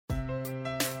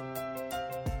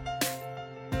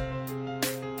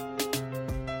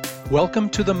Welcome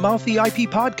to the Mouthy IP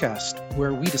podcast,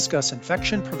 where we discuss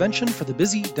infection prevention for the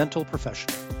busy dental profession.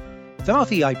 The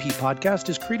Mouthy IP podcast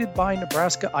is created by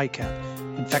Nebraska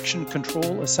ICAP, Infection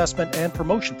Control Assessment and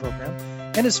Promotion Program,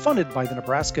 and is funded by the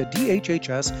Nebraska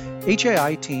DHHS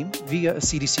HAI team via a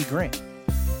CDC grant.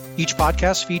 Each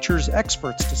podcast features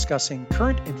experts discussing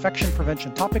current infection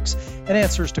prevention topics and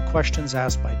answers to questions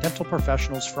asked by dental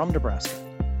professionals from Nebraska.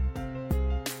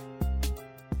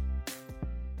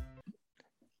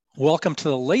 Welcome to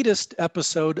the latest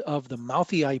episode of the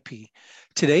Mouthy IP.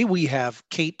 Today we have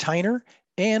Kate Tyner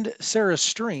and Sarah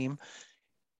Stream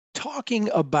talking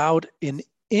about an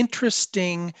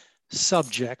interesting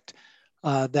subject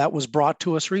that was brought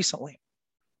to us recently.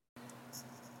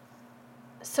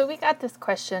 So we got this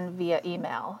question via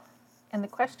email, and the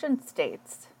question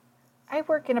states, I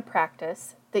work in a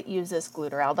practice that uses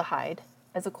glutaraldehyde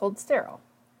as a cold sterile.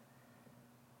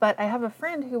 But I have a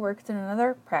friend who works in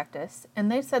another practice,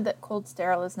 and they said that cold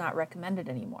sterile is not recommended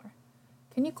anymore.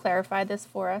 Can you clarify this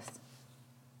for us?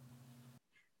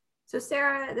 So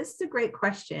Sarah, this is a great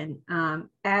question.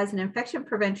 As an infection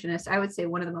preventionist, I would say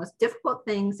one of the most difficult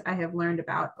things I have learned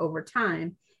about over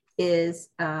time is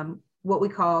what we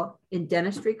call in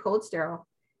dentistry cold sterile.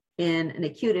 In an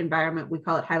acute environment, we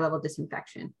call it high-level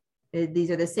disinfection.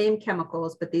 These are the same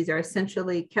chemicals, but these are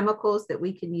essentially chemicals that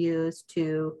we can use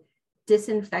to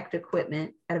disinfect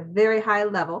equipment at a very high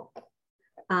level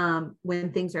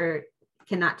when things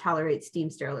cannot tolerate steam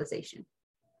sterilization,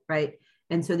 right?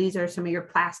 And so these are some of your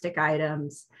plastic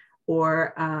items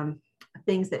or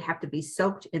things that have to be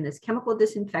soaked in this chemical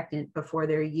disinfectant before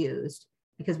they're used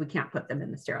because we can't put them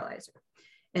in the sterilizer.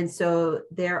 And so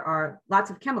there are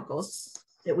lots of chemicals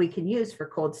that we can use for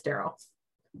cold sterile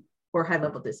or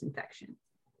high-level disinfection,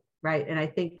 right? And I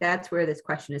think that's where this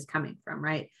question is coming from,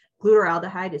 right?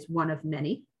 Glutaraldehyde is one of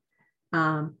many.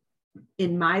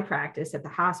 In my practice at the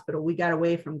hospital, we got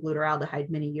away from glutaraldehyde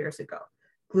many years ago.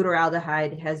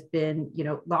 Glutaraldehyde has been,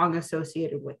 long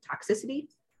associated with toxicity.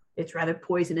 It's rather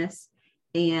poisonous.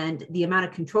 And the amount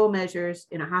of control measures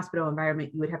in a hospital environment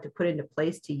you would have to put into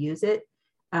place to use it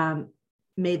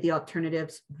made the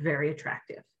alternatives very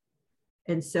attractive.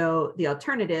 And so the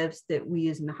alternatives that we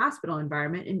use in the hospital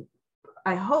environment, and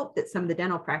I hope that some of the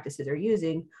dental practices are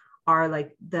using, are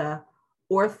like the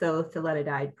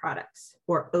orthothalidomide products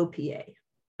or OPA.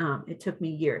 It took me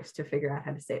years to figure out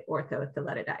how to say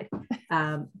orthothalidomide.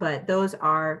 But those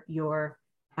are your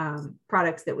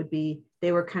products that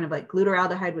they were kind of like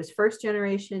glutaraldehyde was first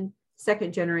generation,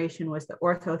 second generation was the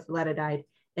orthothalidomide.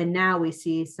 And now we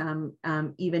see some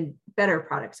even better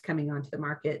products coming onto the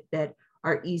market that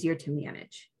are easier to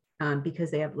manage because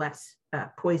they have less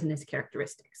poisonous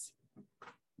characteristics.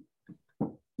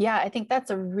 Yeah, I think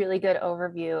that's a really good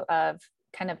overview of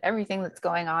kind of everything that's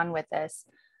going on with this.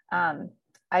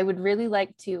 I would really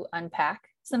like to unpack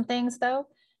some things though,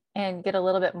 and get a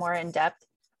little bit more in depth.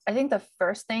 I think the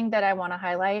first thing that I want to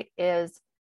highlight is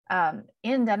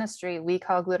in dentistry, we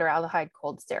call glutaraldehyde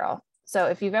cold sterile. So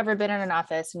if you've ever been in an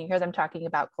office and you hear them talking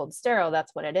about cold sterile,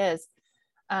 that's what it is.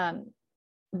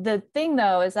 The thing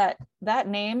though, is that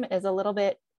name is a little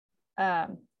bit,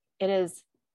 it is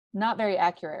not very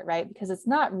accurate, right? Because it's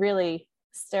not really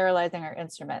sterilizing our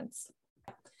instruments.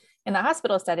 In the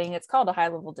hospital setting, it's called a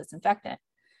high-level disinfectant.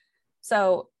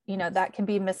 So, that can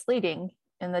be misleading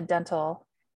in the dental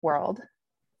world,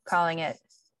 calling it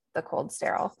the cold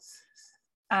sterile.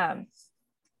 And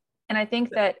I think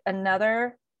that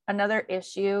another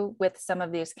issue with some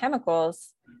of these chemicals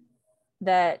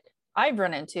that I've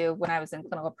run into when I was in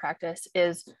clinical practice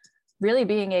is really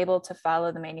being able to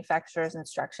follow the manufacturer's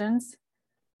instructions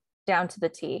down to the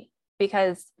T,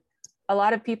 because a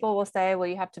lot of people will say, well,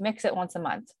 you have to mix it once a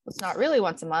month. It's not really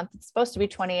once a month. It's supposed to be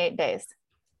 28 days,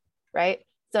 right?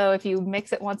 So if you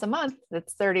mix it once a month,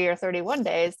 it's 30 or 31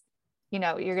 days, you're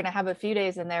going to have a few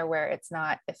days in there where it's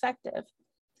not effective.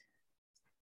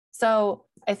 So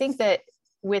I think that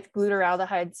with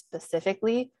glutaraldehyde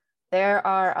specifically, there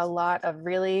are a lot of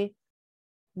really,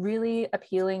 really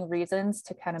appealing reasons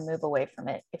to kind of move away from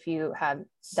it if you have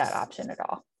that option at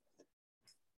all.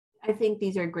 I think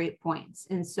these are great points.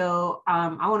 And so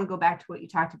I want to go back to what you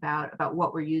talked about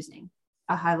what we're using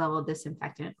a high-level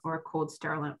disinfectant or a cold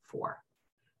sterilant for.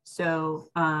 So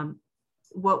how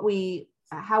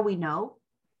we know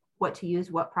what to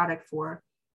use what product for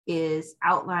is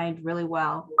outlined really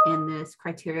well in this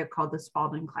criteria called the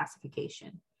Spalding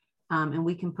classification. And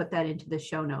we can put that into the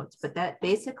show notes, but that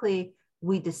basically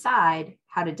we decide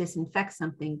how to disinfect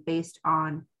something based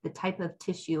on the type of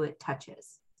tissue it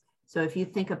touches. So if you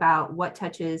think about what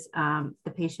touches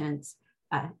the patient's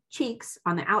cheeks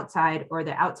on the outside or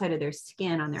the outside of their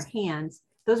skin on their hands,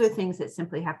 those are things that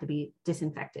simply have to be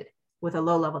disinfected with a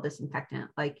low-level disinfectant,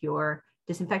 like your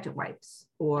disinfectant wipes,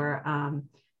 or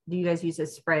do you guys use a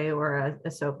spray or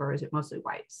a soap, or is it mostly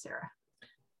wipes, Sarah?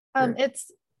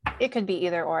 It could be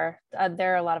either or.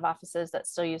 There are a lot of offices that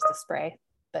still use the spray,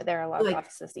 but there are a lot of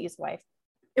offices that use wipe.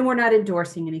 And we're not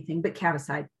endorsing anything, but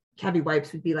Cavi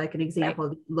wipes would be like an example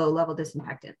of low-level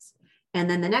disinfectants. And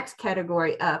then the next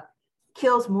category up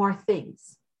kills more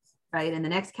things, right? And the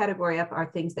next category up are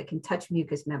things that can touch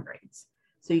mucous membranes.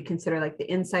 So you consider like the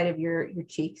inside of your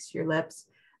cheeks, your lips.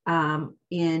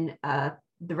 In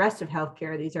the rest of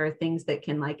healthcare, these are things that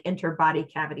can like enter body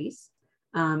cavities.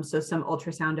 So some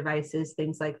ultrasound devices,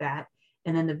 things like that.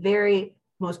 And then the very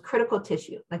most critical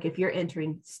tissue, like if you're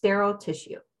entering sterile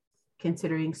tissue,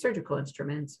 considering surgical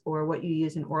instruments or what you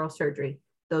use in oral surgery,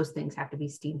 those things have to be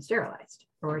steam sterilized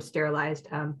or sterilized.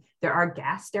 There are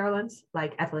gas sterilants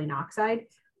like ethylene oxide,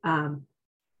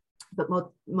 but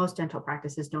most dental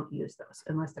practices don't use those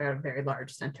unless they're at a very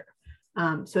large center.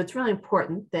 So it's really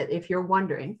important that if you're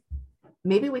wondering,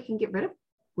 maybe we can get rid of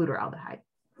glutaraldehyde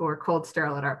or cold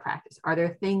sterile at our practice. Are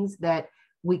there things that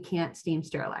we can't steam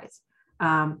sterilize?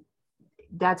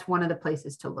 That's one of the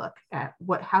places to look at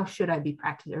how should I be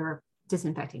practicing or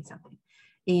disinfecting something.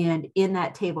 And in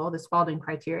that table, the Spalding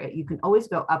criteria, you can always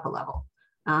go up a level.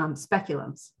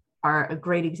 Speculums are a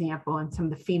great example, and some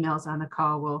of the females on the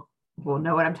call will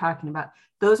know what I'm talking about.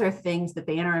 Those are things that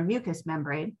they enter a mucous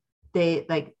membrane. They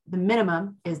like the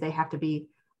minimum is they have to be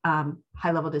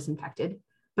high level disinfected,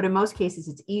 but in most cases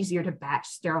it's easier to batch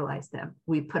sterilize them.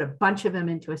 We put a bunch of them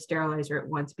into a sterilizer at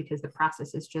once because the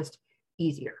process is just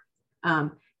easier.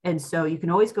 And so you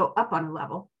can always go up on a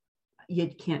level, you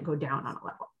can't go down on a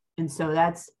level. And so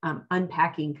that's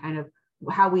unpacking kind of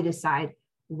how we decide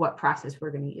what process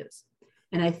we're going to use.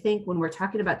 And I think when we're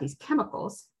talking about these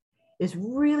chemicals, it's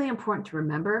really important to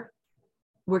remember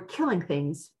we're killing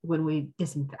things when we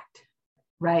disinfect,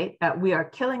 right? We are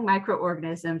killing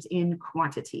microorganisms in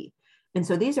quantity. And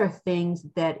so these are things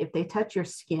that if they touch your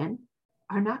skin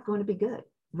are not going to be good,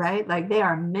 right? Like they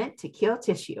are meant to kill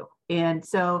tissue. And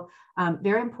so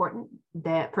very important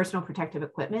that personal protective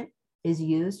equipment is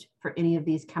used for any of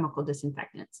these chemical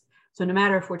disinfectants. So no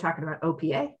matter if we're talking about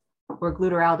OPA or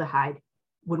glutaraldehyde,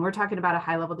 when we're talking about a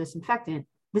high-level disinfectant,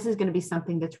 this is going to be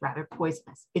something that's rather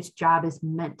poisonous. Its job is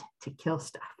meant to kill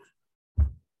stuff.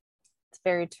 It's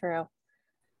very true.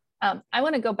 I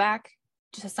want to go back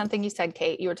to something you said,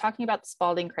 Kate. You were talking about the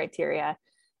Spalding criteria,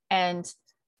 and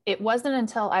it wasn't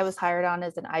until I was hired on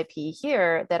as an IP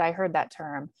here that I heard that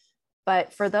term.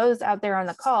 But for those out there on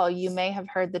the call, you may have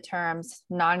heard the terms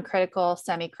non-critical,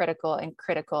 semi-critical, and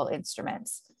critical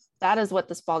instruments. That is what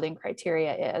the Spalding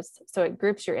criteria is. So it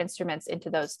groups your instruments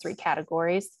into those three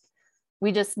categories.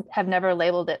 We just have never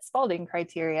labeled it Spalding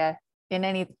criteria in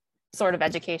any sort of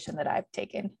education that I've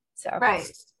taken. So right.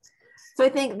 So I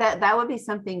think that would be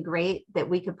something great that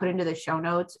we could put into the show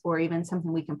notes, or even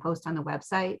something we can post on the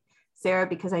website, Sarah,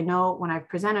 because I know when I've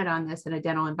presented on this in a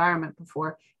dental environment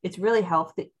before, it's really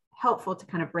helpful to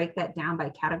kind of break that down by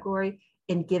category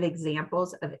and give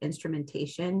examples of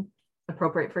instrumentation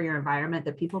appropriate for your environment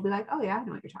that people will be like, oh yeah, I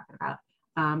know what you're talking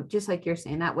about. Just like you're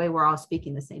saying, that way we're all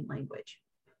speaking the same language.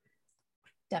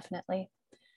 Definitely.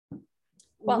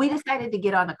 Well, we decided to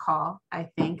get on a call, I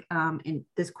think, and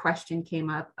this question came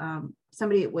up.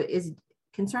 Somebody is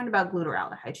concerned about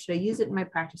glutaraldehyde. Should I use it in my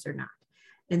practice or not?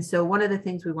 And so one of the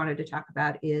things we wanted to talk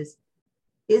about is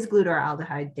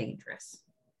glutaraldehyde dangerous?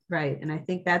 Right. And I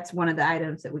think that's one of the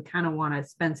items that we kind of want to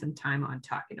spend some time on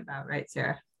talking about, right,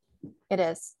 Sarah? It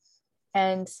is.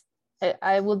 And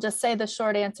I will just say the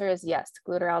short answer is yes,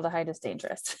 glutaraldehyde is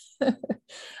dangerous.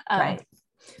 Right.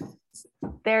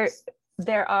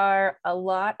 There are a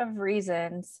lot of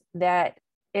reasons that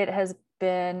it has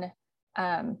been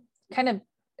kind of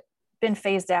been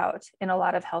phased out in a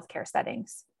lot of healthcare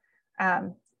settings.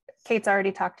 Kate's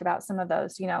already talked about some of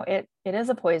those. You know, it is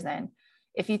a poison.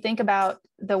 If you think about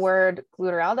the word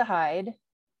glutaraldehyde,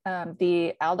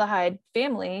 the aldehyde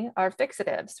family are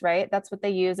fixatives, right? That's what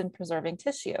they use in preserving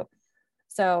tissue.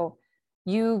 So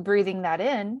you breathing that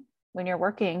in when you're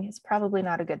working is probably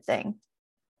not a good thing.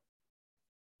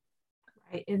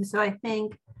 Right. And so I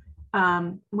think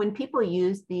when people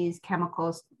use these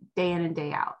chemicals day in and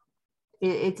day out,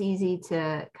 it's easy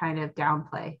to kind of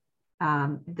downplay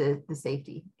the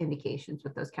safety indications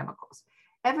with those chemicals.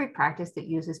 Every practice that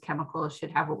uses chemicals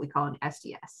should have what we call an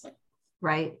SDS,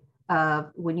 right?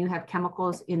 When you have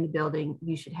chemicals in the building,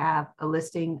 you should have a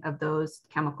listing of those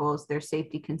chemicals, their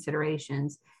safety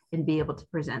considerations, and be able to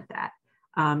present that.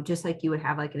 Just like you would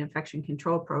have like an infection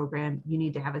control program, you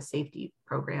need to have a safety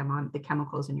program on the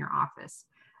chemicals in your office.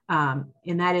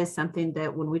 And that is something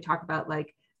that when we talk about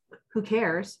like, who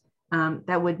cares?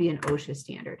 that would be an OSHA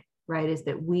standard, right? Is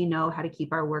that we know how to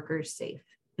keep our workers safe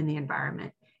in the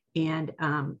environment. And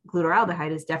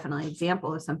glutaraldehyde is definitely an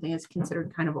example of something that's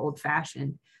considered kind of old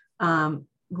fashioned.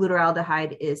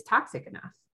 Glutaraldehyde is toxic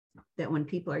enough that when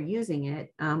people are using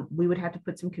it, we would have to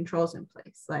put some controls in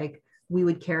place. Like we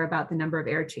would care about the number of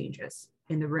air changes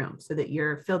in the room so that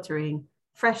you're filtering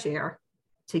fresh air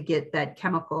to get that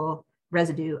chemical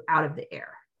residue out of the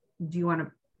air. Do you want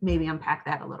to maybe unpack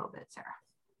that a little bit, Sarah?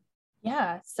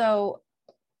 Yeah, so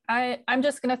I'm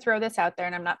just going to throw this out there,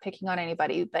 and I'm not picking on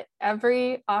anybody, but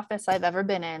every office I've ever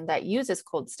been in that uses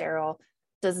cold sterile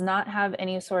does not have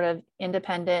any sort of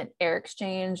independent air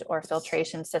exchange or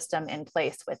filtration system in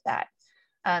place with that.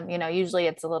 Usually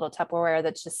it's a little Tupperware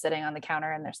that's just sitting on the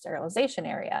counter in their sterilization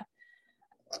area.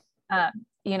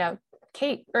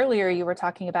 Kate, earlier you were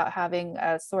talking about having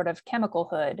a sort of chemical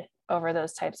hood over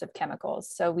those types of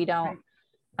chemicals. So we don't,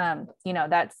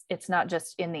 it's not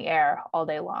just in the air all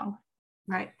day long.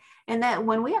 Right. And that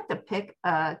when we have to pick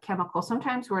a chemical,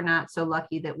 sometimes we're not so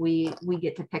lucky that we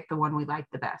get to pick the one we like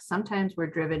the best. Sometimes we're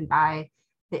driven by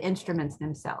the instruments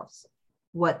themselves,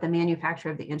 what the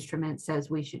manufacturer of the instrument says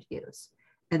we should use.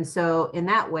 And so in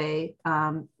that way,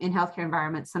 in healthcare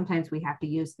environments, sometimes we have to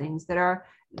use things that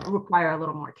require a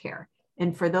little more care.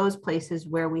 And for those places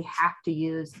where we have to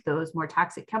use those more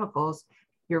toxic chemicals,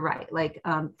 you're right. Like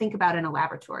think about in a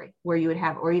laboratory where you would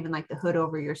have, or even like the hood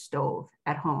over your stove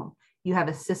at home. You have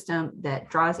a system that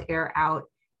draws air out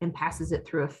and passes it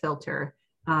through a filter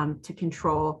to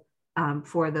control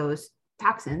for those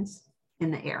toxins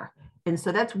in the air. And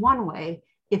so that's one way.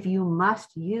 If you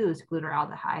must use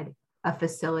glutaraldehyde, a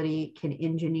facility can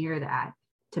engineer that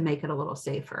to make it a little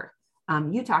safer.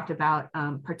 You talked about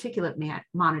particulate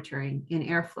monitoring in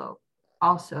airflow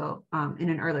also in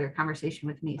an earlier conversation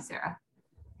with me, Sarah.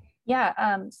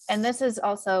 Yeah, and this is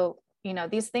also,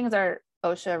 these things are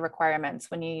OSHA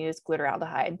requirements when you use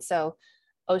glutaraldehyde. So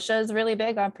OSHA is really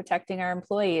big on protecting our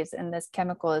employees, and this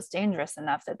chemical is dangerous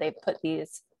enough that they put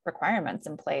these requirements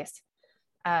in place.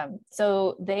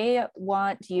 So they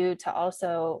want you to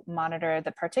also monitor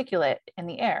the particulate in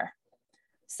the air.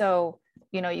 So,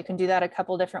 you can do that a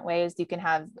couple different ways. You can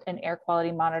have an air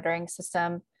quality monitoring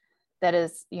system that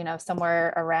is,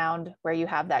 somewhere around where you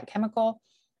have that chemical.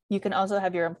 You can also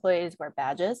have your employees wear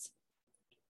badges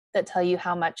that tell you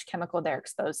how much chemical they're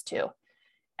exposed to.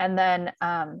 And then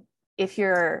if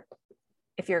you're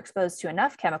exposed to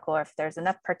enough chemical, or if there's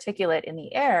enough particulate in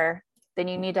the air, then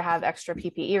you need to have extra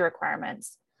PPE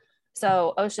requirements.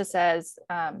 So OSHA says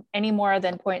any more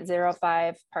than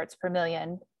 0.05 parts per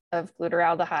million of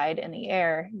glutaraldehyde in the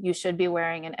air, you should be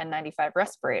wearing an N95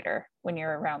 respirator when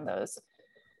you're around those.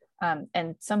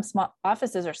 And some small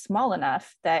offices are small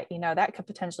enough that, that could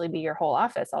potentially be your whole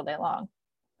office all day long.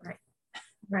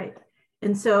 Right.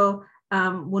 And so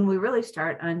when we really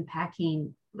start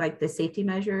unpacking like the safety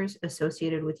measures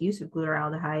associated with use of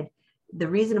glutaraldehyde, the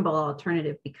reasonable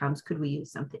alternative becomes, could we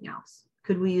use something else?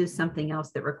 Could we use something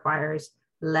else that requires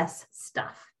less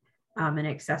stuff and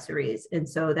accessories? And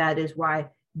so that is why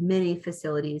many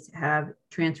facilities have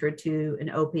transferred to an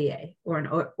OPA or an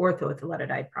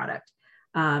orthoethylletatide product.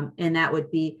 And that would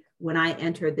be when I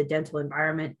entered the dental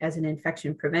environment as an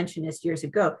infection preventionist years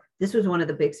ago, this was one of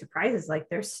the big surprises. Like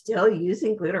they're still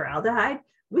using glutaraldehyde.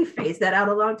 We phased that out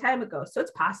a long time ago. So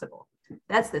it's possible.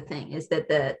 That's the thing, is that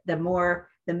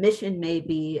the mission may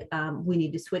be we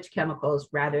need to switch chemicals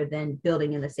rather than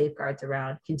building in the safeguards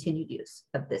around continued use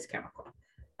of this chemical.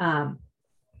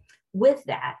 With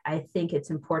that, I think it's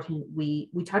important. We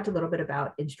talked a little bit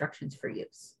about instructions for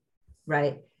use,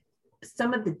 right?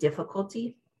 Some of the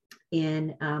difficulty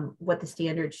in what the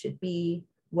standards should be,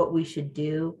 what we should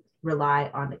do,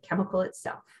 rely on the chemical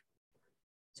itself.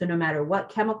 So no matter what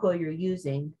chemical you're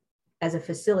using as a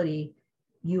facility,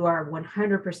 you are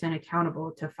 100%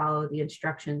 accountable to follow the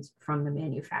instructions from the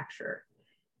manufacturer.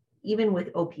 Even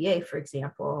with OPA, for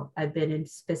example, I've been in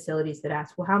facilities that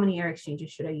ask, well, how many air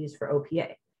exchanges should I use for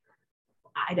OPA?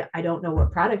 I don't know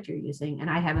what product you're using, and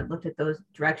I haven't looked at those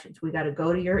directions. We got to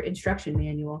go to your instruction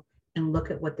manual and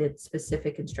look at what the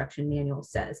specific instruction manual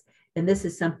says. And this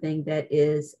is something that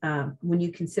is, when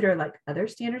you consider like other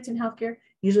standards in healthcare,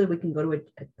 usually we can go to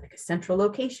a central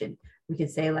location. We can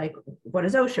say like, what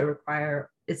does OSHA require,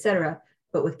 et cetera.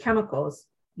 But with chemicals,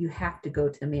 you have to go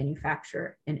to the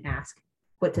manufacturer and ask,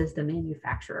 what does the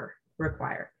manufacturer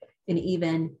require? And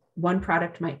even one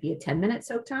product might be a 10-minute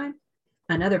soak time.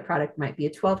 Another product might be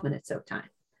a 12-minute soak time.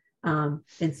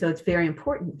 And so it's very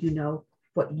important,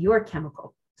 what your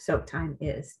chemical soak time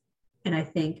is. And I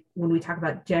think when we talk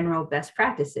about general best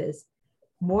practices,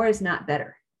 more is not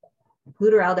better.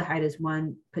 Glutaraldehyde is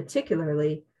one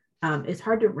particularly, it's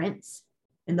hard to rinse.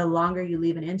 And the longer you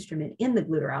leave an instrument in the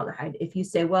glutaraldehyde, if you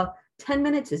say, well, 10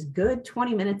 minutes is good,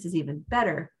 20 minutes is even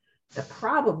better, the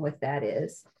problem with that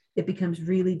is it becomes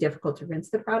really difficult to rinse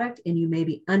the product, and you may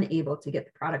be unable to get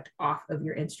the product off of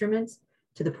your instruments,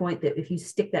 to the point that if you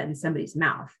stick that in somebody's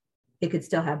mouth, it could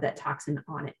still have that toxin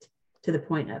on it, to the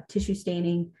point of tissue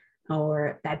staining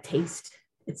or bad taste,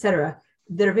 etc.,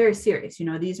 that are very serious.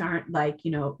 These aren't like,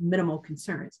 minimal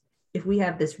concerns. If we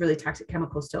have this really toxic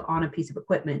chemical still on a piece of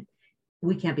equipment,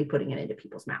 we can't be putting it into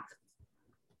people's mouth.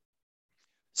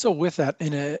 So with that,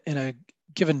 in a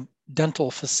given dental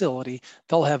facility,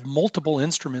 they'll have multiple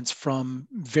instruments from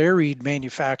varied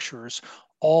manufacturers,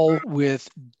 all with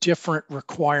different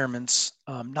requirements,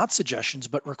 not suggestions,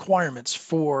 but requirements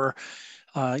for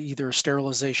either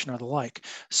sterilization or the like.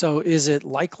 So is it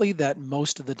likely that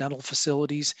most of the dental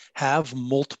facilities have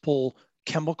multiple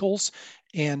chemicals?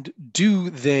 And do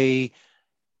the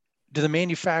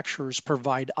manufacturers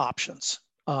provide options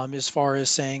as far as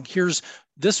saying, here's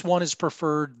this one is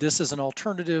preferred, this is an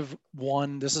alternative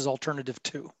one, this is alternative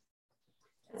two?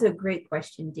 That's a great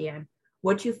question, Dan.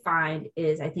 What you find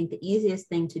is, I think the easiest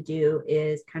thing to do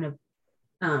is kind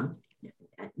of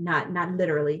not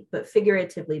literally, but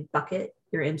figuratively bucket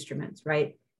your instruments,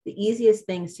 right? The easiest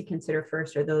things to consider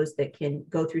first are those that can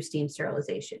go through steam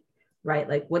sterilization, right?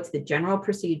 Like, what's the general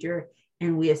procedure?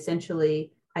 And we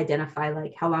essentially identify,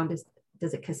 like, how long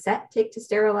does a cassette take to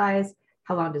sterilize?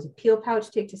 How long does a peel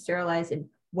pouch take to sterilize? And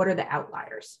what are the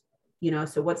outliers?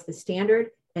 So what's the standard?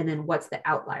 And then what's the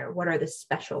outlier? What are the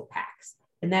special packs?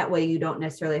 And that way you don't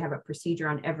necessarily have a procedure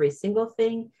on every single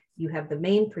thing. You have the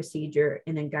main procedure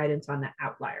and then guidance on the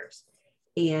outliers.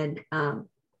 And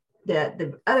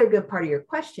the other good part of your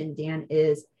question, Dan,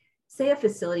 is, say a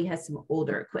facility has some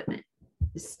older equipment.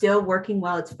 It's still working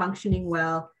well, it's functioning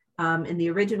well, and the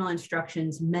original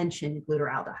instructions mentioned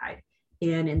glutaraldehyde.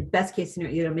 And in the best case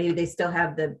scenario, maybe they still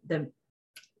have the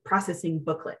processing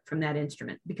booklet from that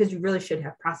instrument, because you really should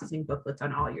have processing booklets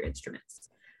on all your instruments.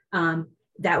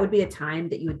 That would be a time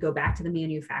that you would go back to the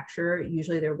manufacturer,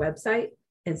 usually their website,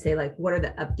 and say, like, what are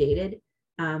the updated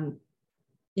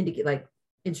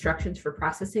instructions for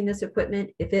processing this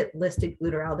equipment? If it listed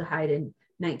glutaraldehyde in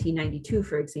 1992,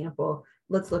 for example,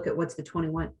 let's look at what's the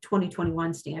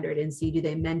 2021 standard and see, do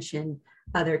they mention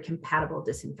other compatible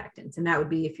disinfectants? And that would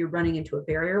be, if you're running into a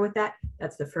barrier with that,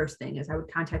 that's the first thing, is I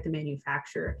would contact the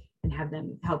manufacturer and have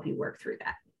them help you work through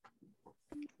that.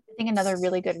 I think another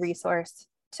really good resource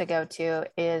to go to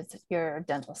is your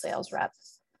dental sales rep.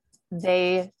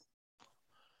 They,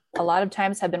 a lot of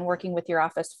times, have been working with your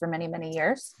office for many, many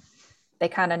years. They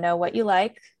kind of know what you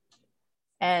like,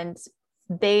 and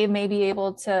they may be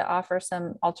able to offer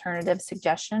some alternative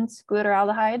suggestions,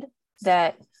 glutaraldehyde,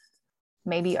 that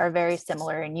maybe are very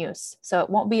similar in use. So it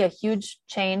won't be a huge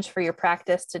change for your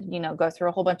practice to, go through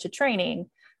a whole bunch of training,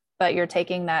 but you're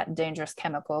taking that dangerous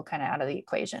chemical kind of out of the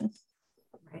equation.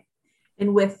 Right.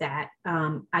 And with that,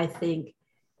 I think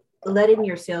letting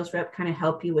your sales rep kind of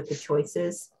help you with the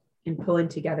choices and pulling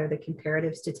together the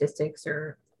comparative statistics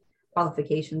or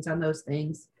qualifications on those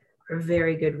things are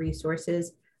very good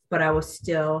resources. But I will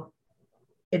still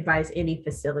advise any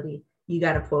facility, you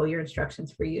got to pull your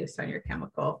instructions for use on your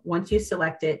chemical. Once you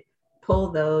select it,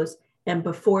 pull those. And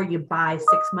before you buy 6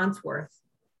 months worth,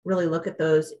 really look at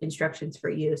those instructions for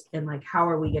use and, like, how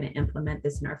are we going to implement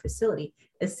this in our facility?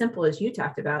 As simple as you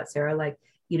talked about, Sarah, like,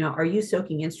 are you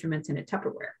soaking instruments in a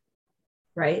Tupperware,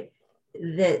 right?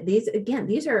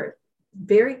 These are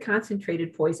very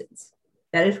concentrated poisons.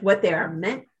 That is what they are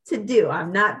meant to do.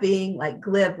 I'm not being, like,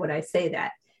 glib when I say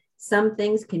that. Some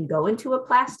things can go into a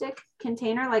plastic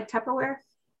container like Tupperware.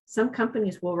 Some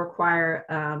companies will require,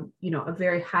 a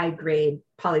very high grade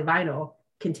polyvinyl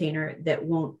container that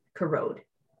won't corrode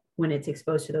when it's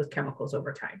exposed to those chemicals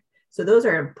over time. So those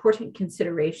are important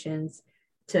considerations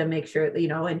to make sure,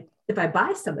 and if I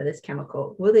buy some of this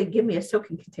chemical, will they give me a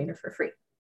soaking container for free?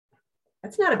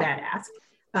 That's not a bad ask.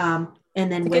 And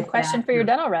then, it's a good question for your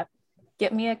dental rep.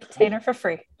 Get me a container for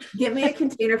free. Get me a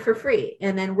container for free.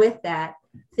 And then with that,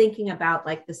 thinking about,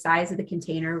 like, the size of the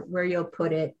container, where you'll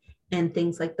put it, and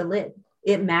things like the lid.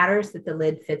 It matters that the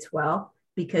lid fits well,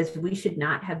 because we should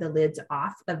not have the lids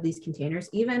off of these containers.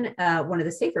 Even one of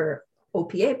the safer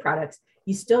OPA products,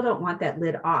 you still don't want that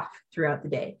lid off throughout the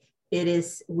day.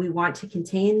 We want to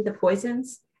contain the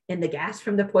poisons and the gas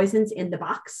from the poisons in the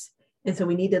box. And so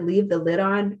we need to leave the lid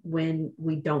on when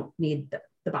we don't need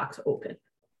the box open.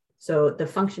 So the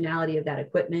functionality of that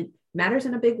equipment matters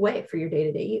in a big way for your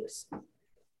day-to-day use.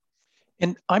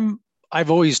 And I've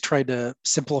always tried to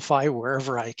simplify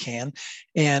wherever I can,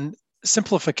 and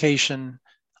simplification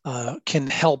can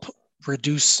help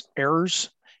reduce errors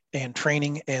and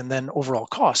training and then overall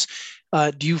costs.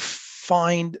 Do you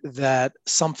find that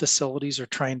some facilities are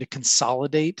trying to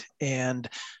consolidate and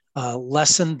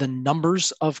lessen the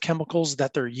numbers of chemicals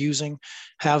that they're using,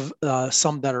 have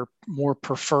some that are more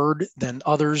preferred than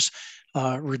others,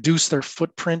 reduce their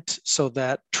footprint so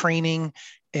that training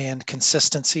and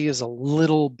consistency is a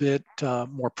little bit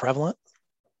more prevalent?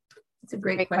 It's a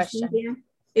great question, Dan.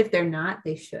 If they're not,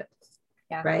 they should.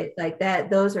 Yeah. Right? Like that,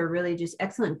 those are really just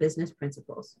excellent business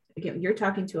principles. Again, you're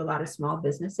talking to a lot of small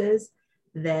businesses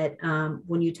that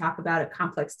when you talk about a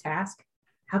complex task,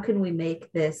 how can we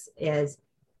make this as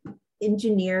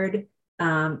engineered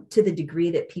to the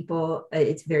degree that people,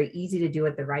 it's very easy to do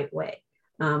it the right way.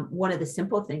 One of the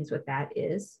simple things with that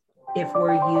is if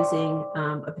we're using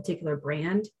a particular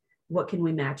brand, what can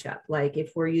we match up? Like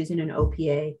if we're using an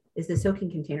OPA, is the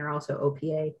soaking container also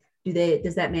OPA?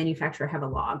 Does that manufacturer have a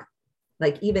log?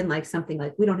 Like even like something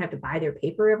like we don't have to buy their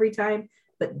paper every time,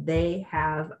 but they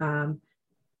have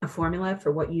a formula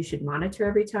for what you should monitor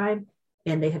every time,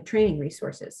 and they have training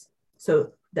resources.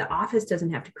 So the office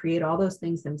doesn't have to create all those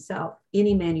things themselves.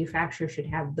 Any manufacturer should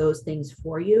have those things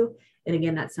for you. And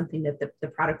again, that's something that the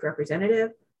product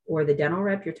representative or the dental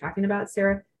rep you're talking about,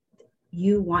 Sarah,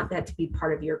 you want that to be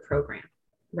part of your program,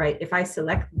 right? If I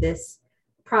select this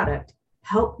product,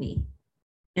 help me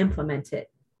implement it.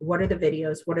 What are the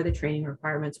videos? What are the training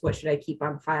requirements? What should I keep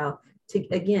on file? To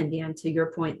again, Dan, to your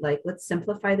point, like let's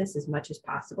simplify this as much as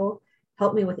possible.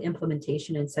 Help me with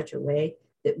implementation in such a way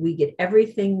that we get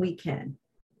everything we can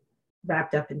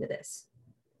wrapped up into this,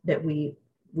 that we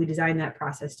design that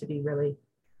process to be really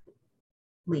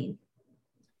lean.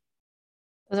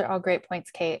 Those are all great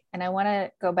points, Kate. And I want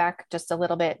to go back just a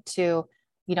little bit to,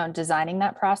 designing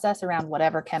that process around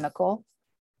whatever chemical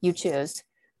you choose.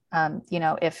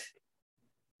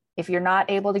 If you're not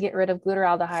able to get rid of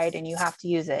glutaraldehyde and you have to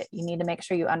use it, you need to make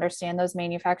sure you understand those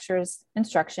manufacturer's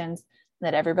instructions,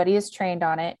 that everybody is trained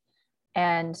on it,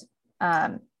 and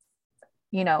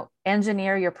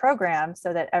engineer your program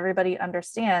so that everybody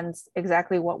understands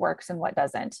exactly what works and what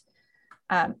doesn't.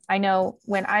 I know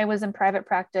when I was in private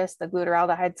practice, the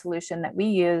glutaraldehyde solution that we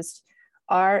used,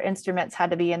 our instruments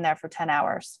had to be in there for 10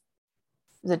 hours.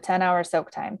 It was a 10-hour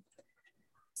soak time.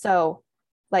 So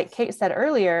like Kate said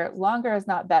earlier, longer is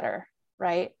not better,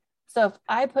 right? So if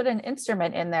I put an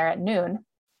instrument in there at noon,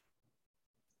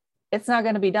 it's not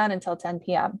going to be done until 10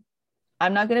 p.m.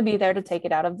 I'm not going to be there to take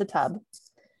it out of the tub.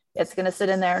 It's going to sit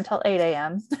in there until 8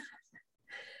 a.m.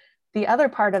 The other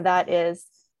part of that is,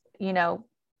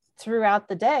 throughout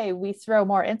the day, we throw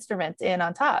more instruments in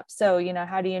on top. So,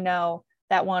 how do you know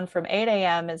that one from 8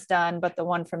 a.m. is done, but the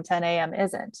one from 10 a.m.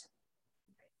 isn't?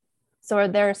 So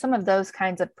there are some of those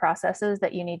kinds of processes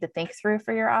that you need to think through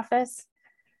for your office,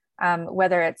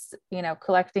 whether it's,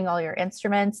 collecting all your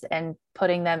instruments and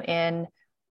putting them in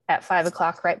at 5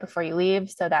 o'clock right before you leave.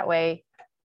 So that way,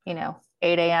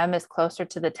 8 a.m. is closer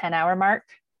to the 10-hour mark.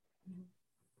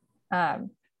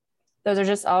 Those are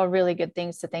just all really good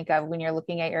things to think of when you're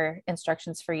looking at your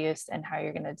instructions for use and how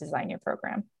you're going to design your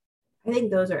program. I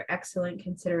think those are excellent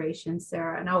considerations,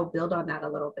 Sarah, and I will build on that a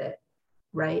little bit,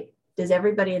 right? Does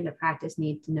everybody in the practice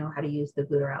need to know how to use the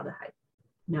glutaraldehyde?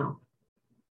 No.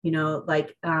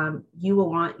 You will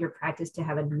want your practice to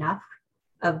have enough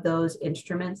of those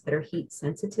instruments that are heat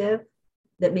sensitive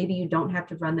that maybe you don't have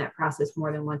to run that process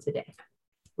more than once a day,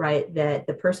 right? That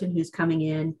the person who's coming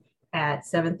in at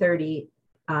 7:30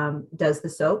 does the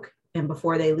soak, and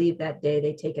before they leave that day,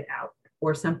 they take it out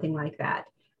or something like that.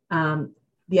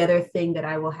 The other thing that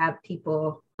I will have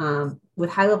people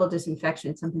with high-level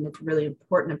disinfection, something that's really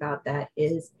important about that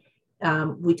is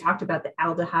we talked about the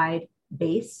aldehyde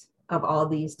base of all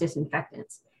these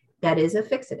disinfectants. That is a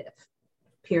fixative,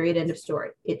 period, end of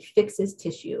story. It fixes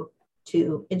tissue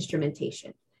to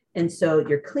instrumentation. And so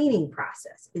your cleaning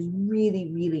process is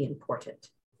really, really important,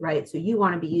 right? So you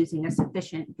want to be using a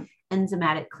sufficient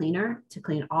enzymatic cleaner to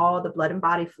clean all the blood and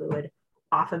body fluid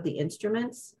off of the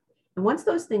instruments. And once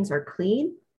those things are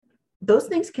clean, those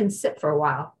things can sit for a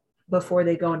while before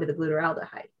they go into the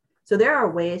glutaraldehyde. So there are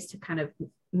ways to kind of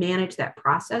manage that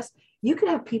process. You could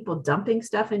have people dumping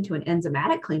stuff into an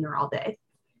enzymatic cleaner all day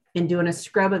and doing a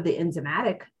scrub of the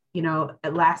enzymatic,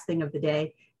 at last thing of the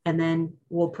day. And then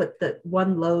we'll put the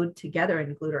one load together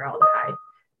in glutaraldehyde.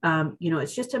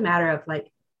 It's just a matter of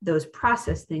like those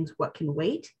process things, what can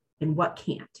wait and what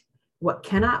can't. What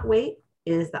cannot wait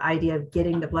is the idea of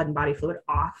getting the blood and body fluid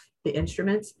off the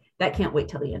instruments. That can't wait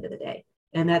till the end of the day.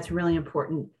 And that's really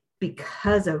important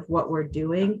because of what we're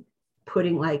doing,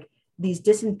 putting like these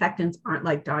disinfectants aren't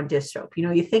like Dawn dish soap.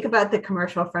 You think about the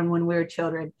commercial from when we were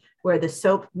children where the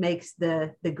soap makes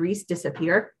the grease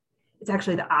disappear. It's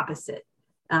actually the opposite.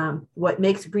 What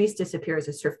makes grease disappear is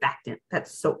a surfactant.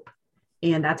 That's soap.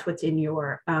 And that's what's in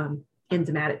your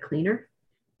enzymatic cleaner.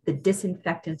 The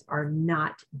disinfectants are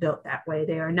not built that way.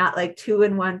 They are not like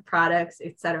 2-in-1 products,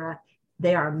 et cetera.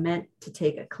 They are meant to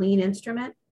take a clean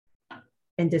instrument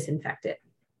and disinfect it.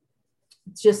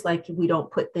 It's just like we don't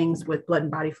put things with blood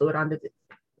and body fluid onto the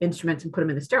instruments and put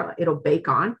them in the sterile. It'll bake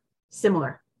on,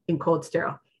 similar in cold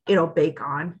sterile. It'll bake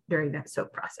on during that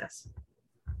soak process.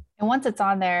 And once it's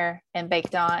on there and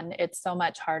baked on, it's so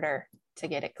much harder to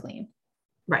get it clean.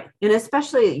 Right. And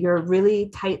especially your really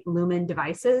tight lumen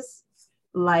devices,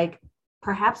 like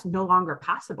perhaps no longer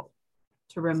possible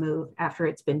to remove after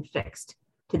it's been fixed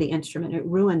to the instrument. It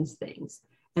ruins things.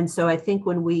 And so I think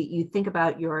when you think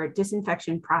about your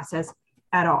disinfection process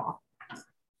at all,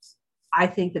 I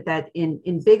think that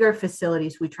in bigger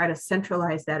facilities, we try to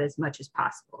centralize that as much as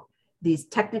possible. These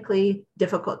technically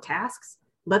difficult tasks,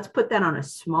 let's put that on a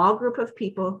small group of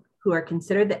people who are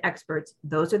considered the experts.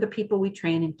 Those are the people we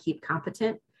train and keep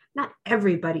competent. Not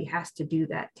everybody has to do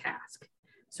that task.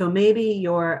 So maybe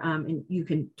and you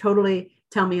can totally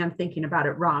tell me I'm thinking about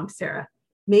it wrong, Sarah.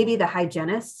 Maybe the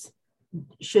hygienists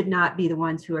should not be the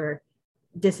ones who are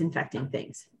disinfecting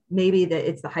things. Maybe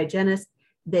it's the hygienist.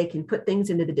 They can put things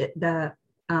into the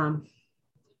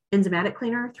enzymatic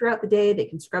cleaner throughout the day. They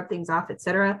can scrub things off, et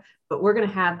cetera. But we're going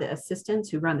to have the assistants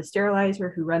who run the sterilizer,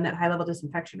 who run that high-level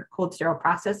disinfection or cold sterile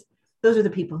process. Those are the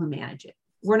people who manage it.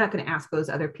 We're not going to ask those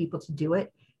other people to do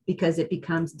it because it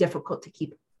becomes difficult to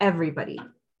keep everybody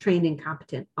trained and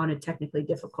competent on a technically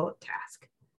difficult task.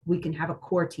 We can have a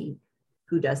core team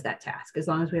who does that task as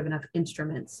long as we have enough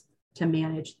instruments to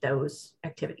manage those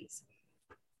activities.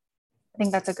 I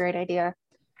think that's a great idea.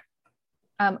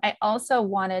 I also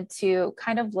wanted to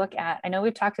kind of look at, I know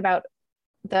we've talked about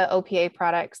the OPA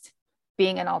products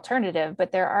being an alternative,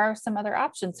 but there are some other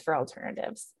options for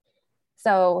alternatives.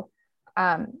 So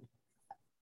a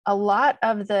lot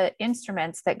of the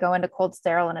instruments that go into cold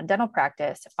sterile in a dental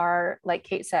practice are, like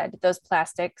Kate said, those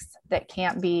plastics that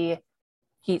can't be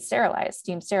heat sterilized,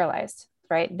 steam sterilized,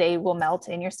 right? They will melt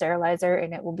in your sterilizer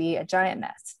and it will be a giant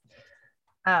mess.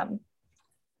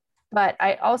 But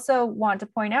I also want to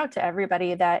point out to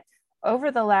everybody that over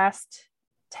the last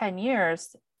 10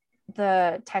 years,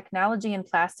 the technology in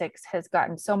plastics has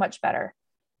gotten so much better.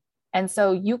 And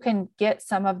so you can get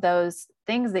some of those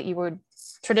things that you would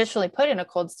traditionally put in a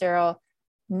cold sterile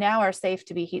now are safe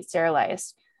to be heat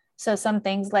sterilized. So some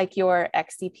things like your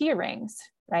XCP rings,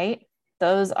 right?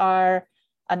 Those are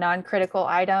a non-critical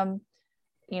item.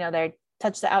 You know, they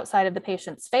touch the outside of the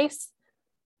patient's face,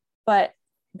 but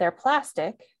they're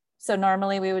plastic. So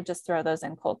normally we would just throw those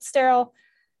in cold sterile,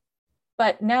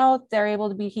 but now they're able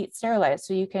to be heat sterilized.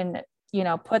 So you can, you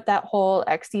know, put that whole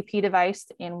XCP device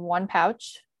in one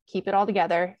pouch, keep it all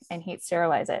together and heat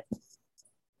sterilize it.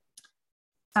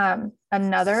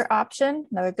 Another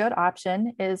good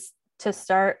option is to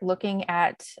start looking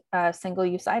at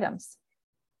single-use items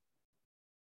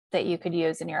that you could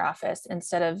use in your office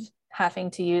instead of having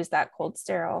to use that cold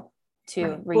sterile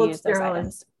to reuse those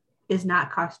items. Is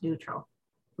not cost neutral,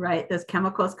 right? Those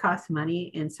chemicals cost money.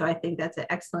 And so I think that's an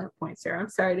excellent point, Sarah. I'm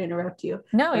sorry to interrupt you.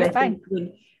 No, you're fine.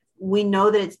 We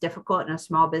know that it's difficult in a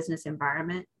small business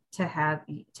environment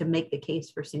to make the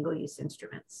case for single-use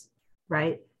instruments,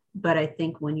 right? But I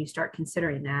think when you start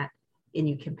considering that and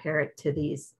you compare it to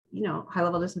these, you know,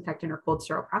 high-level disinfectant or cold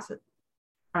sterile process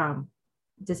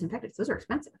disinfectants, those are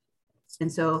expensive.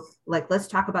 And so, like, let's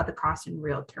talk about the cost in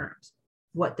real terms.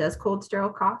 What does cold sterile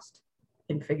cost?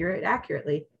 And figure it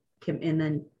accurately. And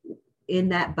then in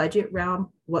that budget realm,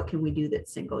 what can we do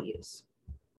that's single use?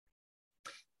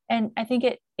 And I think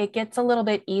it gets a little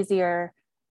bit easier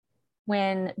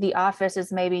when the office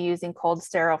is maybe using cold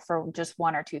sterile for just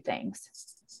one or two things,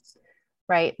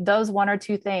 right? Those one or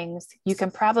two things, you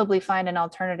can probably find an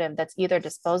alternative that's either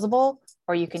disposable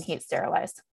or you can heat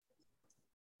sterilize.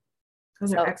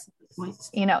 Those are excellent points.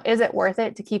 You know, is it worth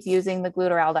it to keep using the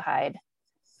glutaraldehyde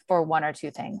for one or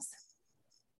two things?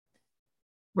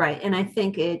 Right. And I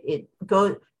think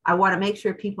I want to make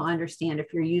sure people understand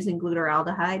if you're using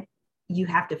glutaraldehyde, you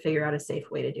have to figure out a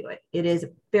safe way to do it. It is a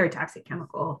very toxic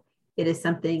chemical. It is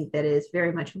something that is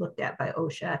very much looked at by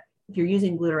OSHA. If you're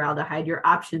using glutaraldehyde, your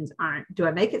options aren't, do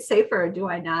I make it safer or do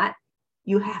I not?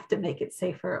 You have to make it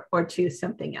safer or choose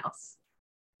something else.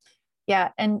 Yeah.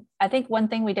 And I think one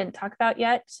thing we didn't talk about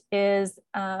yet is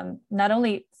not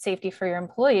only safety for your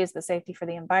employees, but safety for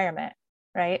the environment,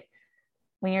 right?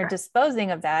 When you're disposing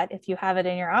of that, if you have it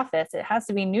in your office, it has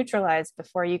to be neutralized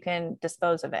before you can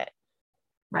dispose of it.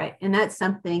 Right. And that's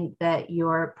something that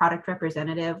your product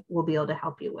representative will be able to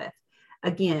help you with.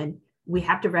 Again, we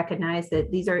have to recognize that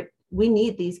we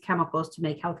need these chemicals to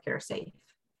make healthcare safe.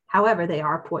 However, they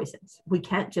are poisons. We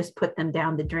can't just put them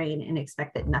down the drain and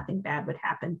expect that nothing bad would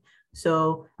happen.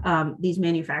 So these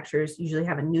manufacturers usually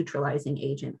have a neutralizing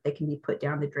agent that can be put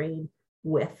down the drain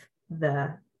with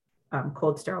the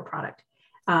cold sterile product.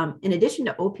 In addition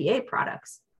to OPA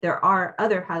products, there are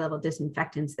other high-level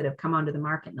disinfectants that have come onto the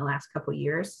market in the last couple of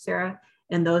years, Sarah,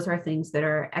 and those are things that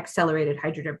are accelerated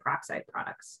hydrogen peroxide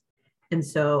products. And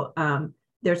so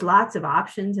there's lots of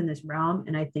options in this realm,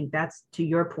 and I think that's to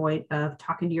your point of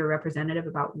talking to your representative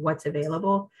about what's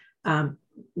available.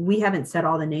 We haven't said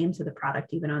all the names of the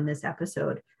product even on this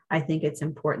episode. I think it's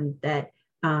important that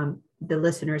the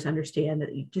listeners understand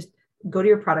that you just go to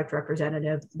your product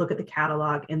representative, look at the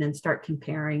catalog, and then start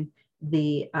comparing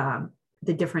the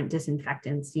different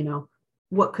disinfectants. You know,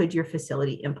 what could your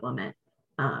facility implement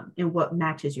and what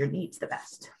matches your needs the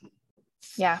best?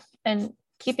 Yeah, and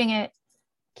keeping it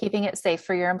safe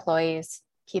for your employees,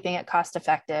 keeping it cost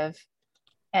effective,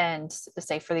 and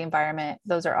safe for the environment.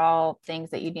 Those are all things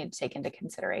that you need to take into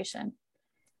consideration.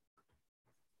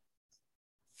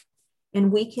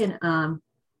 And we can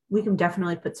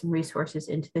definitely put some resources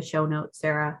into the show notes,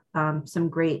 Sarah, some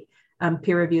great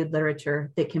peer-reviewed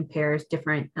literature that compares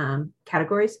different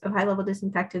categories of high-level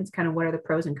disinfectants, kind of what are the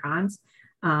pros and cons,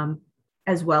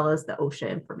 as well as the OSHA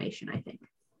information, I think.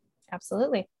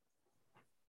 Absolutely.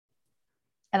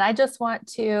 And I just want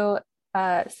to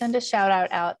send a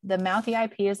shout out. The Mouthy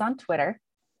IP is on Twitter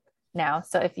now.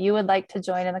 So if you would like to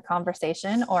join in the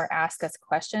conversation or ask us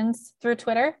questions through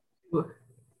Twitter,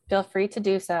 feel free to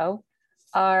do so.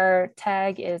 Our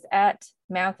tag is at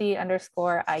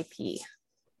 @Mouthy_IP.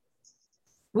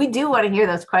 We do want to hear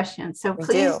those questions. So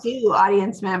please do,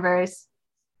 audience members,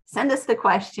 send us the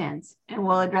questions and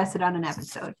we'll address it on an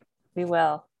episode. We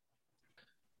will.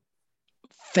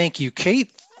 Thank you,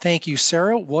 Kate. Thank you,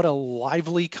 Sarah. What a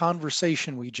lively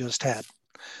conversation we just had.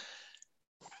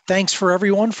 Thanks for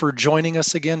everyone for joining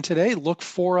us again today. Look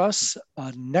for us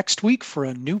next week for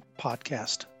a new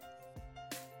podcast.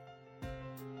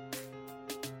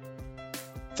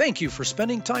 Thank you for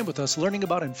spending time with us learning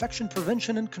about infection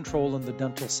prevention and control in the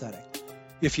dental setting.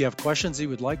 If you have questions you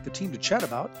would like the team to chat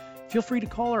about, feel free to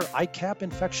call our ICAP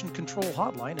Infection Control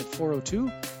Hotline at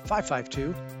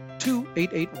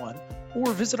 402-552-2881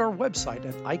 or visit our website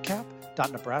at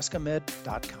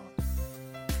icap.nebraskamed.com.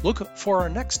 Look for our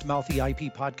next Mouthy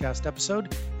IP podcast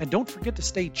episode, and don't forget to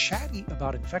stay chatty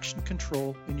about infection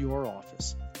control in your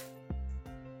office.